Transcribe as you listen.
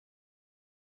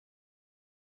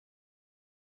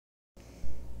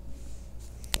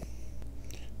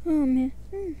Oh man.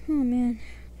 Oh man.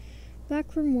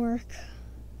 Back from work.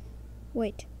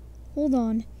 Wait. Hold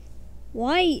on.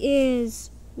 Why is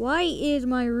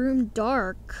my room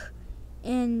dark?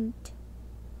 And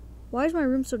why is my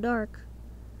room so dark?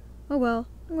 Oh well,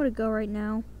 I'm gonna go right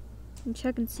now and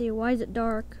check and see why is it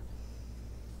dark.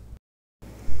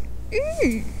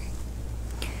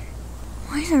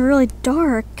 Why is it really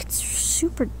dark? It's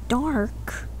super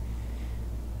dark.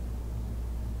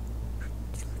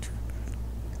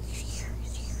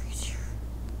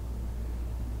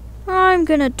 I'm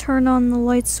gonna turn on the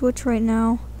light switch right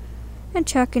now and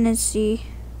check in and see.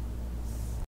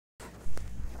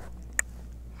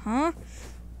 Huh?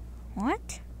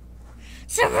 What?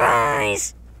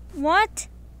 Surprise! What?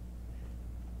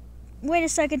 Wait a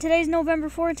second, today's November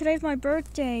 4th, today's my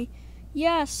birthday.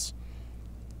 Yes.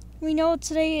 We know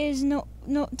today is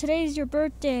today's your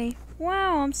birthday.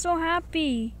 Wow, I'm so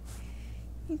happy.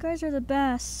 You guys are the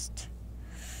best.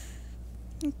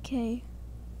 Okay.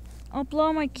 I'll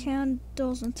blow my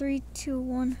candles in 3, 2,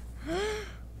 1.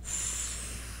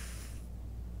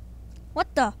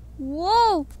 What the?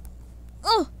 Whoa!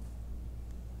 Oh!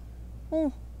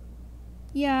 Oh.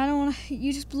 Yeah, I don't want to.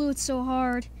 You just blew it so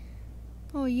hard.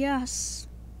 Oh, yes.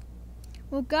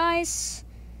 Well, guys,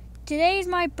 today's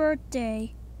my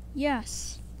birthday.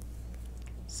 Yes.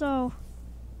 So,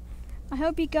 I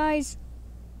hope you guys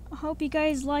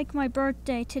like my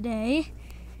birthday today.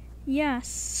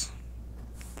 Yes.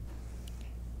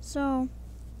 So,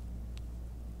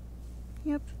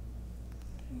 yep.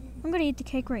 I'm gonna eat the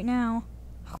cake right now.